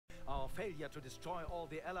Our failure to destroy all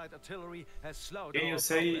the Allied artillery has slowed Can you our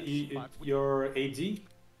say progress, your AD?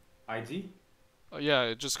 ID?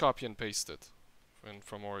 Yeah, just copy and paste it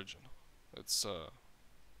from origin. It's I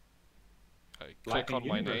Life click in on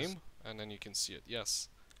my Universe? name and then you can see it. Yes,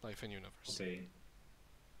 Life in Universe. Okay.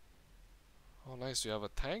 Oh, nice. You have a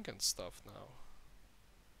tank and stuff now.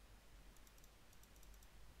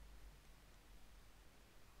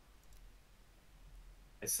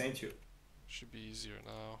 I sent you. Should be easier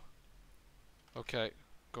now. Okay,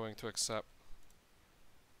 going to accept.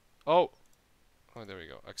 Oh! Oh, there we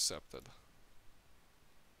go. Accepted.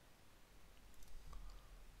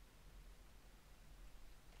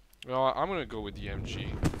 Well, I'm gonna go with the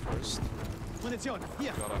MG first. Munition,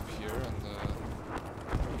 here. Got up here and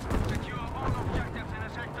Secure all objectives in the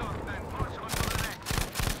sector and push onto the next.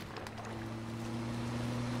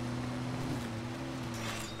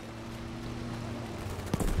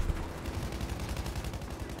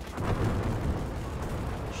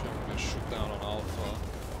 I'm gonna shoot down on Alpha.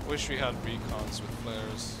 Wish we had recons with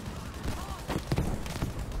flares.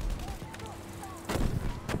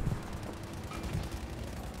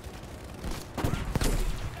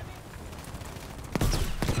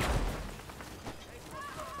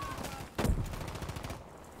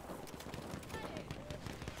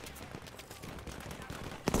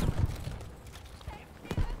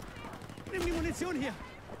 Nimm die Munition hier.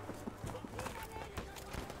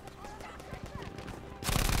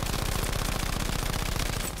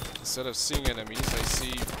 Instead of seeing enemies, I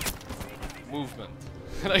see movement.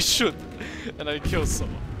 And I shoot. And I kill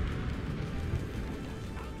someone.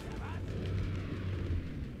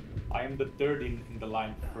 I am the third in the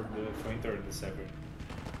line for enter the server.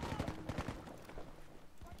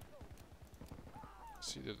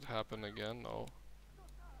 See, did it happen again? No.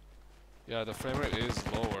 Yeah, the frame rate is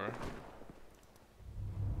lower.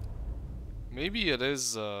 Maybe it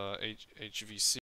is HVC.